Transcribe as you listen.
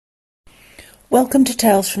Welcome to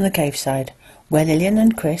Tales from the Caveside, where Lillian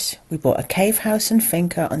and Chris, we bought a cave house and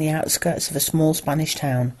finca on the outskirts of a small Spanish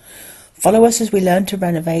town. Follow us as we learn to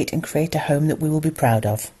renovate and create a home that we will be proud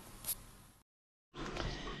of.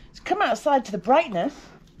 Let's come outside to the brightness,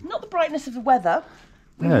 not the brightness of the weather.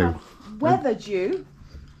 We have weather dew,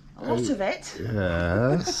 a lot of it.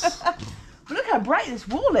 Yes. But look how bright this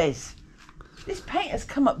wall is. This paint has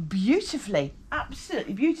come up beautifully,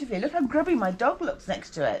 absolutely beautifully. Look how grubby my dog looks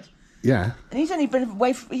next to it. Yeah. And he's only been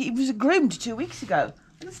away, he was groomed 2 weeks ago.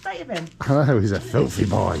 Look at the state of him. Oh, he's a filthy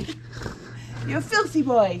boy. You're a filthy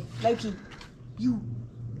boy, Loki. You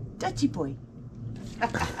dirty boy.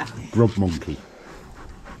 Grub monkey.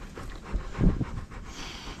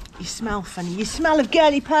 You smell funny. You smell of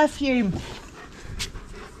girly perfume.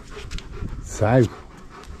 So,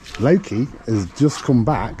 Loki has just come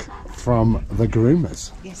back from the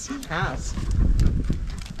groomers. Yes, he has.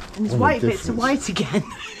 And his white bits are white again.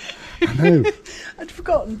 I know. I'd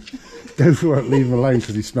forgotten. Those won't leave him alone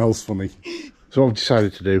because he smells funny. So what I've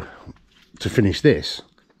decided to do, to finish this,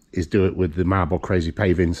 is do it with the marble crazy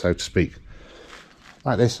paving, so to speak.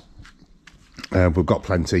 Like this. We've got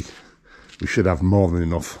plenty. We should have more than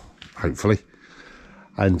enough, hopefully.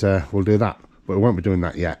 And we'll do that. But we won't be doing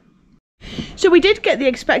that yet. So we did get the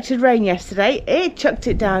expected rain yesterday. It chucked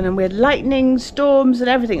it down and we had lightning, storms and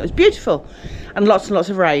everything. It was beautiful. And lots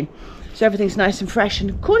of rain. So everything's nice and fresh. And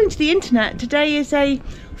according to the internet, today is a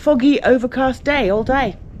foggy, overcast day all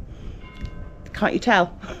day. Can't you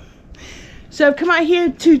tell? So I've come out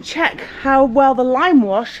here to check how well the lime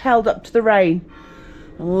wash held up to the rain.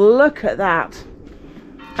 Look at that.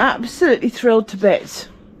 Absolutely thrilled to bits.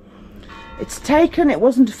 It's taken, it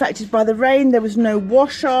wasn't affected by the rain, there was no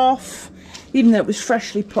wash off, even though it was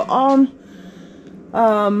freshly put on.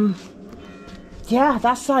 Yeah,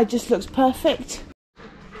 that side just looks perfect.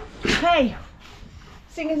 Okay,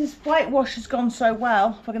 seeing as this whitewash has gone so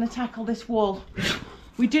well, we're going to tackle this wall.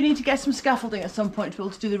 We do need to get some scaffolding at some point to be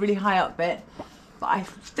able to do the really high up bit. But I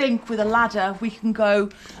think with a ladder we can go,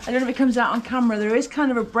 I don't know if it comes out on camera, there is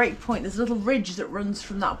kind of a break point. There's a little ridge that runs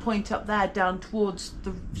from that point up there down towards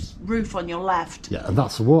the roof on your left. Yeah, and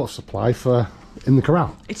that's the water supply for in the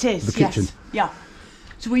corral. It is, the kitchen. Yes. Yeah.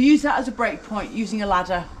 So we'll use that as a break point using a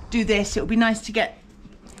ladder. Do this, it would be nice to get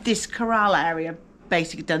this corral area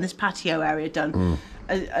basically done, this patio area done.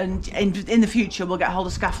 And in the future we'll get hold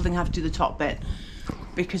of scaffolding and have to do the top bit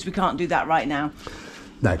because we can't do that right now.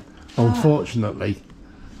 No. Unfortunately,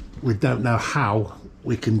 we don't know how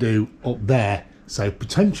we can do up there, so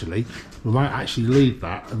potentially we might actually leave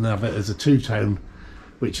that and have it as a two-tone,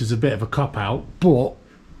 which is a bit of a cop-out, but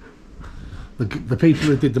the people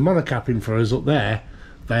who did the monocapping for us up there,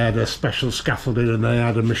 they had a special scaffolding and they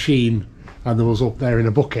had a machine and there was up there in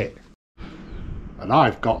a bucket. And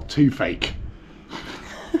I've got toothache.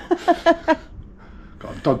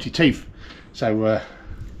 Got dodgy teeth, so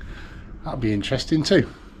that'll be interesting too.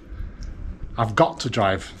 I've got to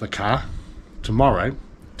drive the car tomorrow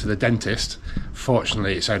to the dentist.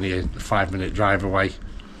 Fortunately, it's only a 5-minute drive away.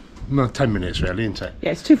 No, 10 minutes really, isn't it?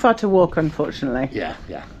 Yeah, it's too far to walk, unfortunately. Yeah.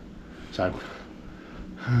 So.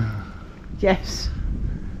 Yes.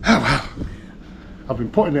 Oh well. I've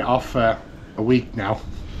been putting it off for a week now.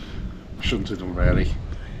 I shouldn't have done really.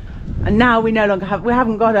 And now we no longer have, we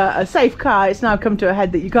haven't got a safe car. It's now come to a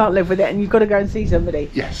head that you can't live with it and you've got to go and see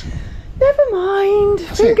somebody. Yes. Never mind.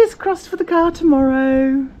 Fingers crossed for the car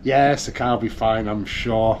tomorrow. Yes, the car will be fine, I'm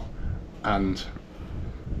sure. And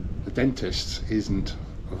the dentist isn't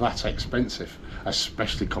that expensive,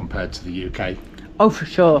 especially compared to the UK. Oh, for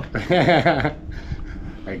sure.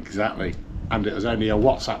 Exactly. And it was only a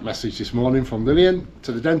WhatsApp message this morning from Lillian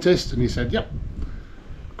to the dentist, and he said, yep,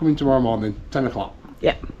 coming tomorrow morning, 10 o'clock.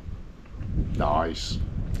 Yep. Nice.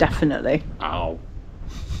 Definitely. Ow.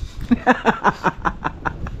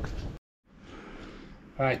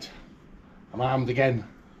 Right, I'm armed again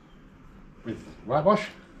with whitewash.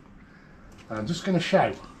 And I'm just going to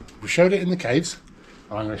show. We showed it in the caves,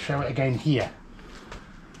 and I'm going to show it again here.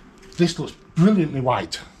 This looks brilliantly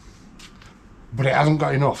white, but it hasn't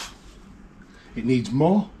got enough. It needs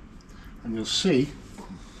more, and you'll see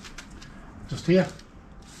just here.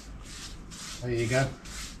 There you go.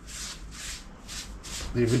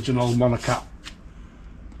 The original monocap.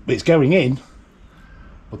 It's going in,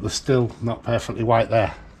 but they're still not perfectly white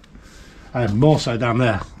there, and more so down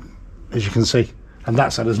there, as you can see, and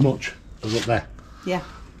that's had as much as up there. Yeah.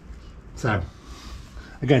 So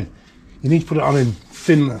again, you need to put it on in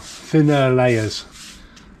thinner layers.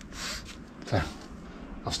 So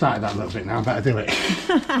I've started that a little bit now, I better do it.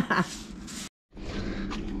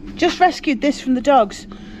 Just rescued this from the dogs.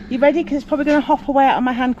 You ready? Because it's probably going to hop away out of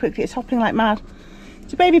my hand quickly. It's hopping like mad.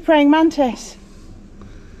 It's a baby praying mantis.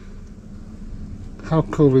 How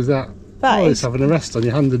cool is that? That It's is, having a rest on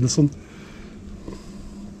your hand in the sun.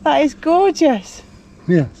 that is gorgeous.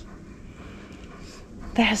 Yes.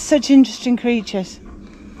 They are such interesting creatures.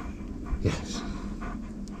 Yes.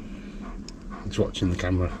 He's watching the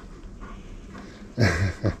camera.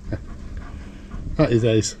 That is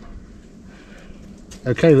Ace.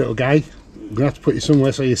 Okay, little guy. I'm going to have to put you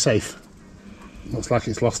somewhere so you're safe. Looks like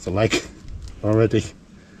it's lost a leg already.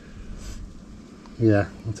 Yeah,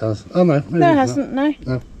 it has. Oh no, maybe No, it hasn't, no.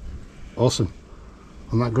 No. Awesome.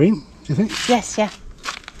 On that green, do you think? Yes, yeah.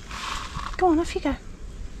 Go on, off you go.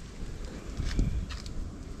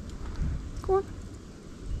 Go on.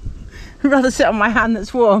 I'd rather sit on my hand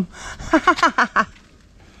that's warm.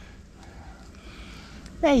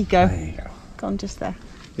 There you go. There you go. Go on, just there.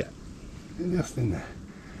 Yeah, just in there.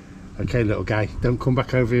 Okay, little guy, don't come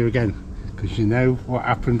back over here again, because you know what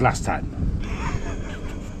happened last time.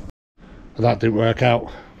 That didn't work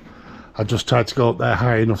out. I just tried to go up there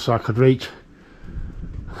high enough so I could reach.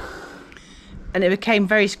 And it became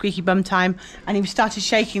very squeaky bum time, and he started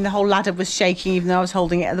shaking. The whole ladder was shaking, even though I was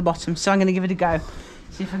holding it at the bottom. So I'm going to give it a go,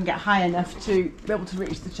 see if I can get high enough to be able to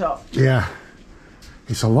reach the top. Yeah,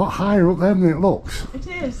 it's a lot higher up there than it looks. It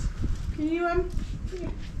is. Can you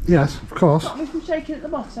Yes, of course. stop me from shaking at the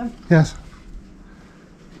bottom? Yes.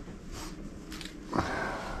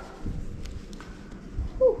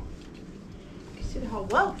 Ooh. You can see the whole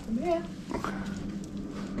world from here.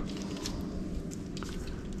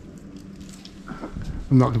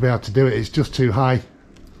 I'm not going to be able to do it, it's just too high.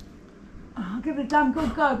 I'll give it a damn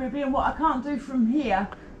good go, but being what I can't do from here,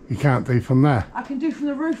 You can't do from there. I can do from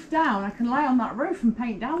the roof down. I can lay on that roof and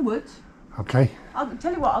paint downwards. Okay, I'll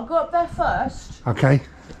tell you what, I'll go up there first, okay.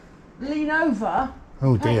 lean over,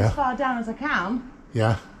 Oh paint dear. as far down as I can,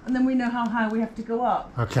 Yeah, and then we know how high we have to go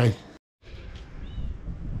up. okay.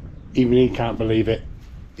 Even he can't believe it.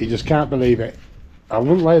 He just can't believe it. I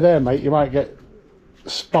wouldn't lay there, mate. You might get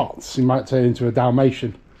spots. You might turn into a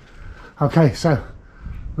Dalmatian. Okay, so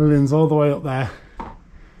Lillian's all the way up there.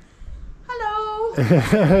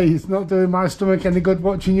 Hello! He's not doing my stomach any good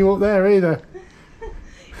watching you up there either.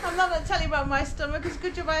 I'm not going to tell you about my stomach. It's a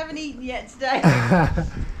good job I haven't eaten yet today.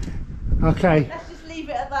 Okay. Let's just leave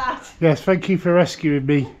it at that. Yes, thank you for rescuing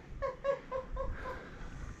me.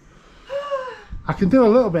 I can do a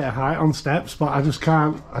little bit of height on steps, but I just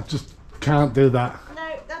can't do that.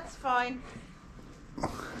 No, that's fine.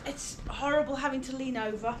 It's horrible having to lean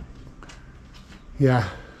over. Yeah.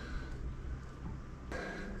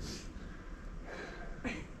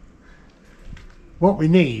 What we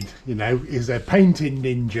need, you know, is a painting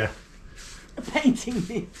ninja. A painting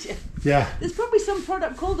ninja. Yeah. There's probably some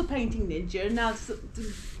product called a painting ninja, and now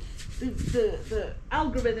the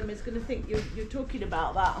algorithm is going to think you're talking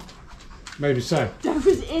about that. Maybe so.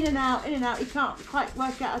 Dover's in and out, in and out. He can't quite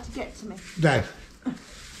work out how to get to me. No.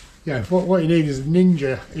 Yeah, what you need is a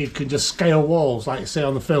ninja who can just scale walls like you see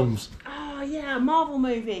on the films. Oh yeah, a Marvel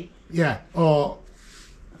movie. Yeah, or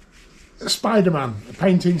Spider-Man, a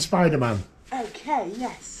painting Spider-Man. Okay,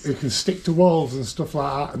 yes. Who can stick to walls and stuff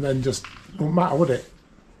like that and then just, wouldn't matter, would it?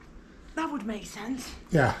 That would make sense.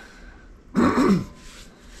 Yeah.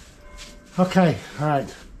 Okay,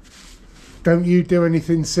 alright. Don't you do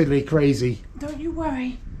anything silly, crazy. Don't you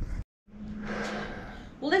worry.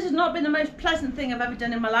 Well, this has not been the most pleasant thing I've ever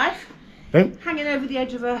done in my life. No? Hanging over the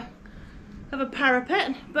edge of a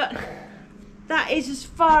parapet, but that is as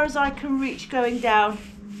far as I can reach going down.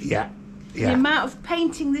 Yeah. The Yeah. amount of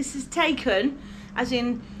painting this has taken, as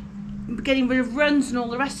in getting rid of runs and all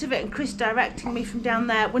the rest of it, and Chris directing me from down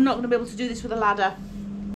there, we're not going to be able to do this with a ladder.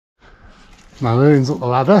 Now Lillian's up the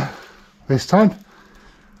ladder this time.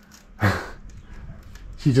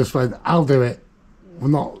 She just went, I'll do it. We're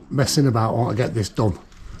not messing about, I want to get this done.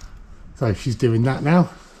 So she's doing that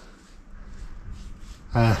now.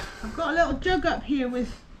 I've got a little jug up here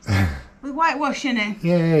with whitewash in it.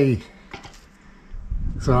 Yay.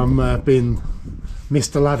 So I'm being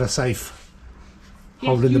Mr. Ladder safe. Yes,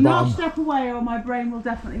 Holding do the not bottom. step away or my brain will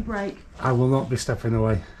definitely break. I will not be stepping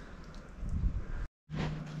away.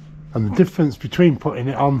 And the difference between putting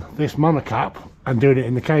it on this monocap and doing it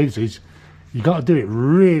in the caves is you got to do it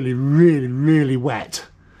really, really, really wet.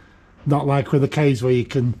 Not like with the caves where you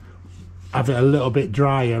can have it a little bit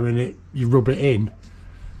drier and you rub it in.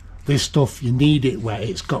 This stuff, you need it wet.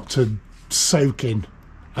 It's got to soak in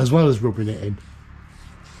as well as rubbing it in.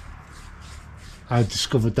 I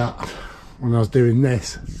discovered that when I was doing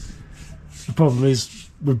this. The problem is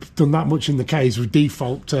we've done that much in the caves, we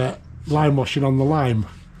default to lime washing on the lime.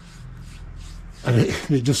 And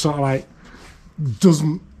it just sort of like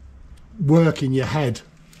doesn't work in your head.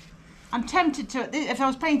 I'm tempted to, if I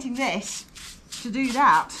was painting this, to do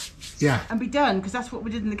that. Yeah. and be done, because that's what we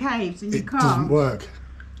did in the caves, and you It can't. doesn't work.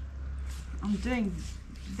 I'm doing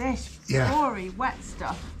this Yeah. gory wet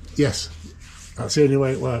stuff. Yes, that's the only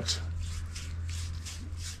way it works.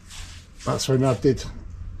 That's when I did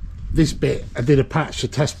this bit. I did a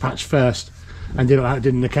test patch first, and did it like I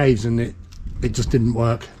did in the caves, and it just didn't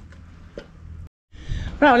work.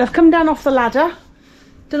 Right, well, I've come down off the ladder,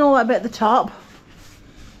 done all that bit at the top.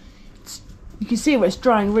 You can see where it's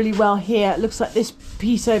drying really well here. It looks like this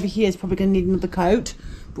piece over here is probably going to need another coat,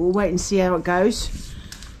 but we'll wait and see how it goes.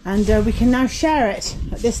 And we can now share it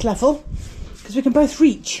at this level, because we can both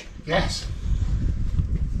reach. Yes.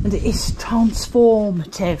 And it is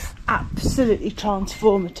transformative, absolutely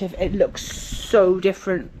transformative. It looks so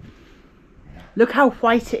different. Look how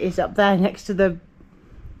white it is up there next to the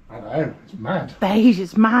I know, it's mad. beige.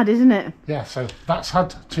 It's mad, isn't it? Yeah, so that's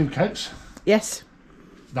had 2 coats. Yes.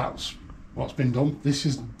 That's what's been done. This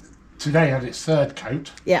is today had its 3rd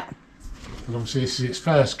coat, Yeah. and obviously this is its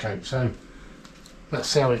 1st coat. So let's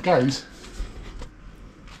see how it goes.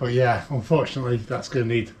 But yeah, unfortunately, that's going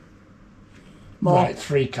to need More. like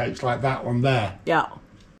 3 coats like that one there. Yeah.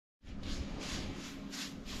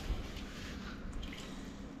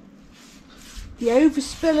 The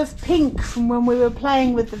overspill of pink from when we were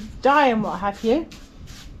playing with the dye and what have you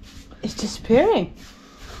is disappearing.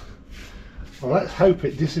 Well, let's hope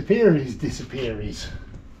it disappears.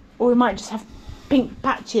 Or we might just have pink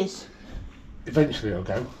patches. Eventually it'll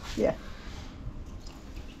go. Yeah.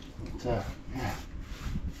 But, yeah.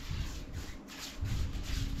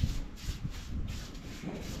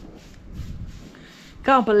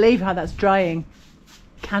 Can't believe how that's drying.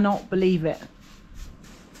 Cannot believe it.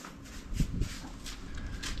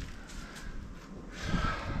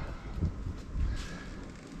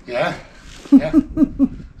 Yeah, yeah.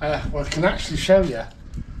 Well, I can actually show you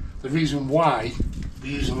the reason why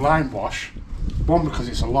we're using lime wash. 1, because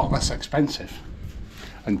it's a lot less expensive,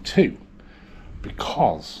 and 2,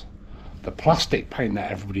 because the plastic paint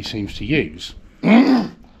that everybody seems to use,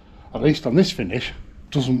 at least on this finish,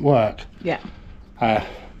 doesn't work. Yeah.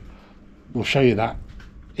 We'll show you that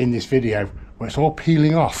in this video where it's all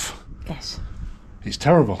peeling off. Yes. It's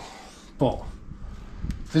terrible, but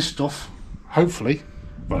this stuff, hopefully,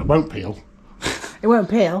 well, it won't peel. It won't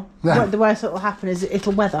peel. No. The worst that will happen is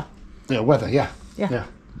it'll weather. Yeah, weather, yeah. Yeah.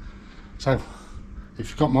 So, if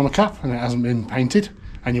you've got monocap and it hasn't been painted,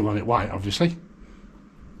 and you want it white, obviously,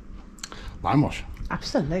 lime wash.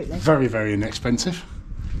 Absolutely. Very, very inexpensive.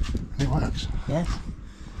 And it works. Yes.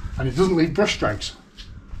 And it doesn't leave brush strokes.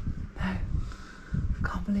 No.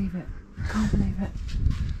 Can't believe it. Can't believe it.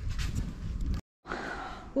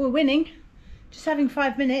 Well, we're winning. Just having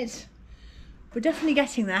 5 minutes. We're definitely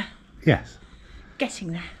getting there. Yes.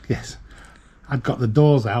 Getting there. Yes. I've got the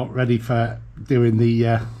doors out ready for doing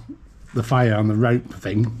the fire on the rope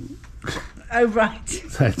thing. Oh, right.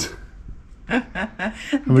 Said.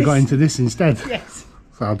 And we got into this instead. Yes.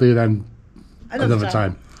 So I'll do them another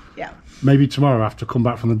time. Yeah. Maybe tomorrow after I come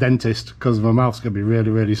back from the dentist, because my mouth's going to be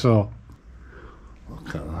really, really sore.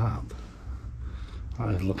 Look at that. That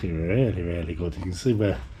is looking really, really good. You can see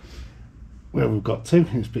where we've got to.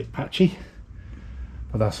 It's a bit patchy,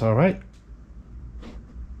 but that's all right.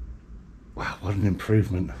 Wow, what an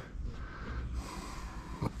improvement.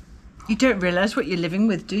 You don't realise what you're living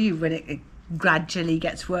with, do you, when it gradually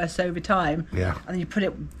gets worse over time? Yeah. And then you put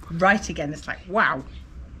it right again. It's like, wow.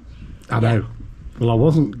 I know. Well, I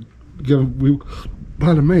wasn't going.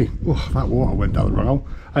 Pardon me. Oh, that water went down the wrong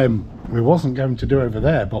hole. We wasn't going to do over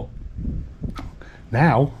there, but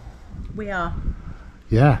now We are.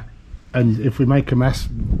 Yeah, and if we make a mess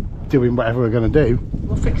doing whatever we're going to do,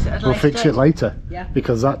 We'll fix it at a we'll later fix date. it later. Yeah.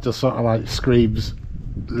 Because that just sort of like screams,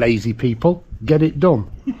 lazy people, get it done.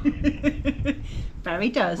 Very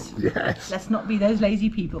does. Yes. Let's not be those lazy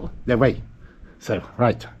people. No, wait. So,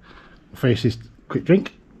 right, we'll finish this quick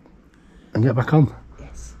drink and get back on.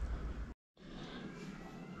 Yes.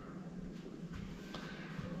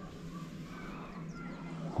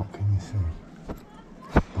 What can you see?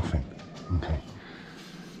 Nothing. Okay.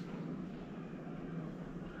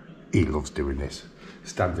 He loves doing this.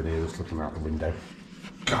 Standing here just looking out the window.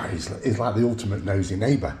 God, he's like the ultimate nosy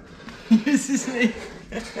neighbour. Yes, isn't he?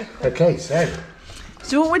 Okay, so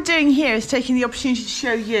what we're doing here is taking the opportunity to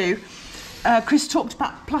show you. Chris talked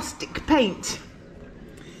about plastic paint.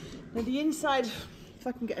 Now the inside, if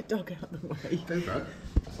I can get a dog out of the way. over.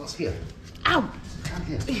 What's here? Ow! Down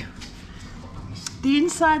here. The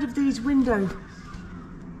inside of these window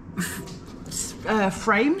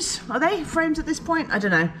frames, are they frames at this point? I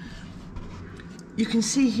don't know. You can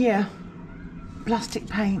see here plastic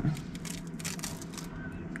paint.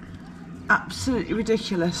 Absolutely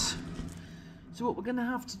ridiculous. So what we're going to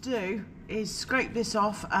have to do is scrape this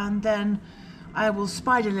off, and then I will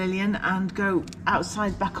spider lilian and go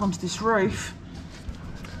outside back onto this roof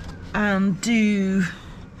and do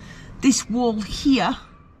this wall here,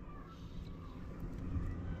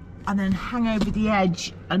 and then hang over the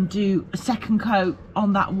edge and do a second coat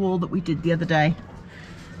on that wall that we did the other day.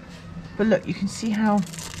 But look, you can see how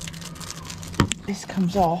this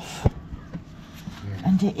comes off,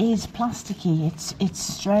 and it is plasticky. It's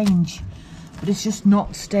strange, but it's just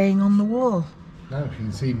not staying on the wall. No, you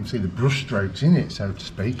can even see the brush strokes in it, so to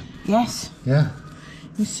speak. Yes. Yeah.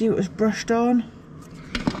 You see it was brushed on,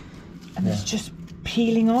 and it's just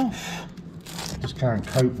peeling off. Just can't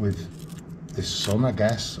cope with this sun, I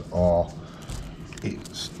guess, or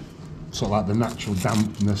it's sort of like the natural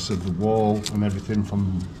dampness of the wall and everything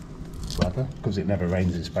from weather, because it never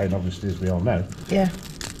rains in Spain, obviously, as we all know. Yeah.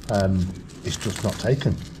 It's just not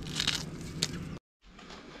taken.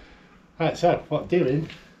 Right, so what I'm doing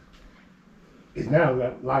is now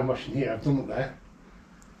that lime washing here, I've done it there.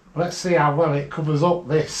 Let's see how well it covers up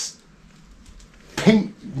this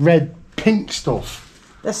red pink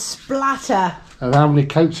stuff. The splatter. And how many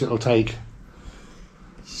coats it'll take.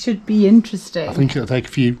 Should be interesting. I think it'll take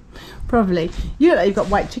a few. Probably. You look like you've got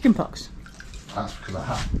white chicken pox. That's because I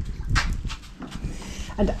have.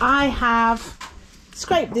 And I have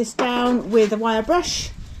scraped this down with a wire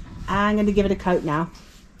brush. I'm going to give it a coat now.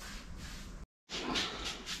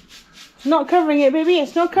 Not covering it, baby.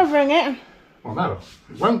 It's not covering it. Well, no,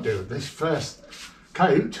 it won't do. This first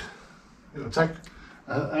coat, it'll take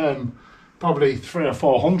probably 300 or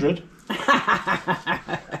 400.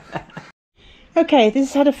 Okay, this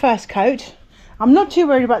has had a first coat. I'm not too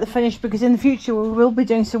worried about the finish, because in the future we will be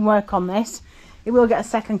doing some work on this. It will get a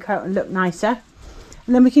second coat and look nicer.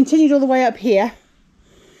 And then we continued all the way up here.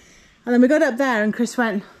 And then we got up there and Chris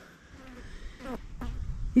went...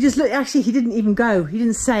 He just looked, actually he didn't even go. He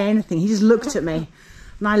didn't say anything. He just looked at me.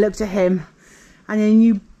 And I looked at him. And then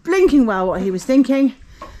knew blinking well what he was thinking.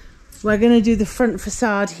 We're going to do the front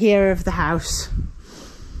facade here of the house.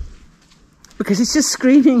 Because it's just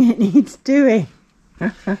screaming it needs doing.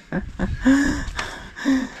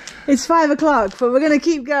 It's 5 o'clock, but we're going to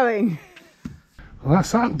keep going. Well,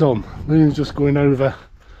 that's that done. Lillian's just going over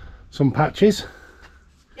some patches.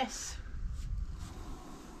 Yes.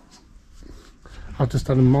 I've just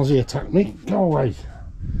had a mozzie attack me. Go away.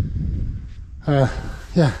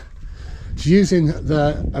 Yeah. She's using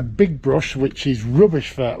a big brush, which is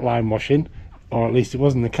rubbish for lime washing, or at least it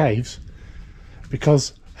was in the caves,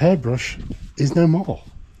 because her brush is no more.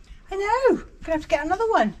 I know. Gonna have to get another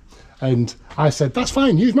one. And I said, that's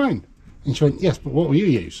fine, use mine. And she went, yes, but what will you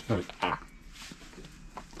use? I went,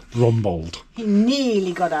 rumbled. He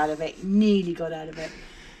nearly got out of it. Nearly got out of it.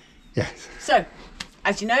 Yes. So,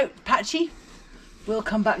 as you know, patchy. We'll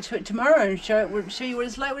come back to it tomorrow and show you what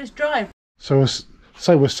it's like when it's dry. So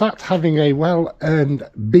we're sat having a well-earned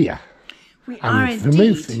beer. We are indeed.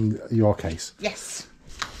 Vermouth in your case. Yes.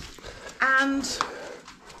 And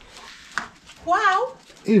wow.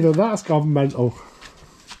 Even that's gone mental.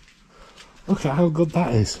 Look at how good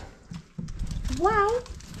that is. Wow.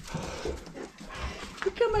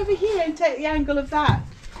 You come over here and take the angle of that.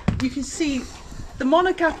 You can see the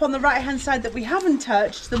monocap on the right hand side that we haven't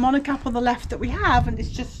touched, the monocap on the left that we have, and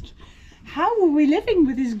it's just, how are we living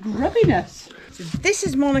with this grubbiness? So this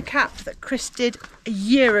is monocap that Chris did a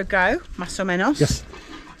year ago, más o menos, yes,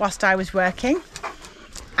 whilst I was working.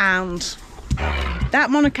 And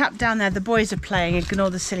that monocap down there, the boys are playing,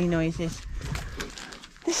 ignore the silly noises.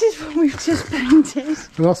 This is what we've just painted.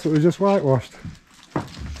 And that's what we just whitewashed.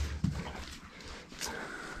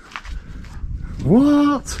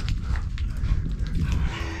 What?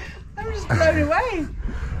 I'm just blown away.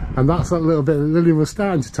 And that's that little bit that Lily was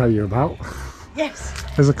starting to tell you about. Yes.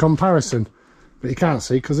 As a comparison. But you can't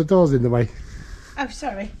see because the door's in the way. Oh,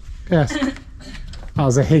 sorry. Yes. That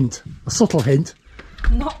was a hint. A subtle hint.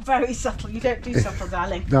 Not very subtle. You don't do subtle,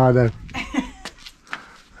 darling. No, I know.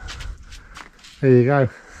 There you go.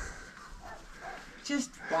 Just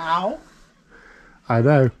wow. I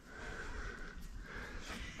know.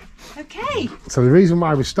 Okay. So the reason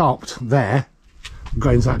why we stopped there,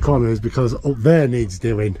 going to that corner, is because up there needs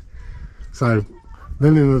doing. So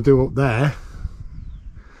Lillian will do up there,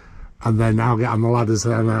 and then I'll get on the ladders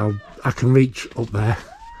and I can reach up there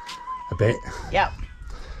a bit. Yep.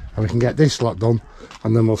 And we can get this lot done,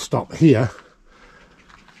 and then we'll stop here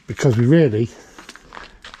because we really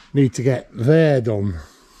need to get there done.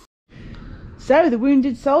 So the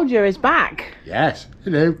wounded soldier is back. Yes.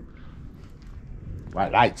 Hello.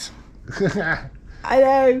 White lights. I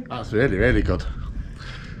know. That's really, really good.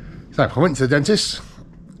 So I went to the dentist.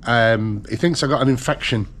 He thinks I got an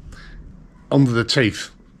infection under the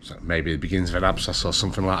tooth. So maybe the beginnings of an abscess or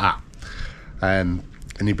something like that. And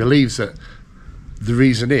he believes that the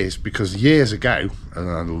reason is because years ago,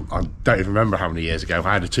 and I don't even remember how many years ago,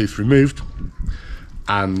 I had a tooth removed,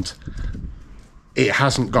 and it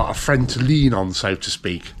hasn't got a friend to lean on, so to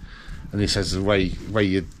speak. And he says the way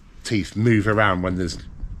your teeth move around when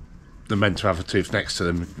they're meant to have a tooth next to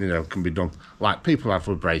them, you know, can be done like people have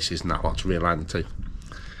with braces and that lot to realign the tooth.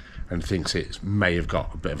 And thinks it may have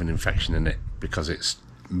got a bit of an infection in it because it's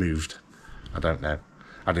moved. I don't know.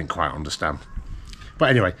 I didn't quite understand. But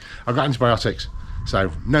anyway, I've got antibiotics,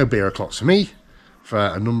 so no beer o'clock for me for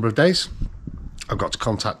a number of days. I've got to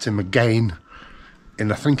contact him again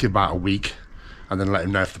in I think about a week, and then let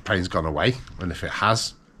him know if the pain's gone away. And if it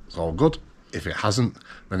has, it's all good. If it hasn't,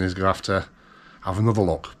 then he's going to have to have another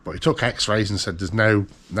look. But he took x-rays and said there's no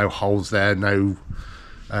holes there, no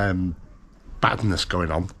badness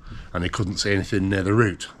going on, and he couldn't see anything near the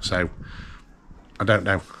root. So I don't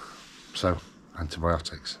know. So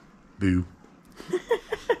antibiotics. Boo.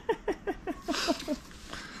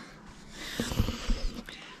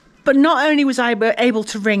 But not only was I able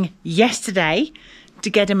to ring yesterday to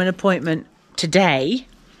get him an appointment today,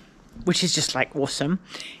 which is just like awesome,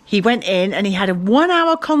 he went in and he had a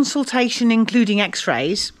 1-hour consultation including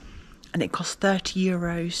x-rays, and it cost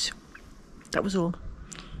 €30. That was all.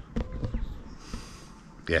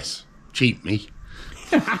 Yes, cheat me.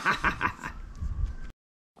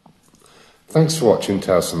 Thanks for watching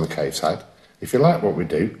Tales from the Cave Side. If you like what we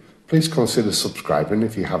do, please consider subscribing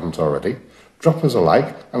if you haven't already. Drop us a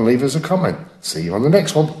like and leave us a comment. See you on the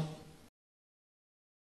next one.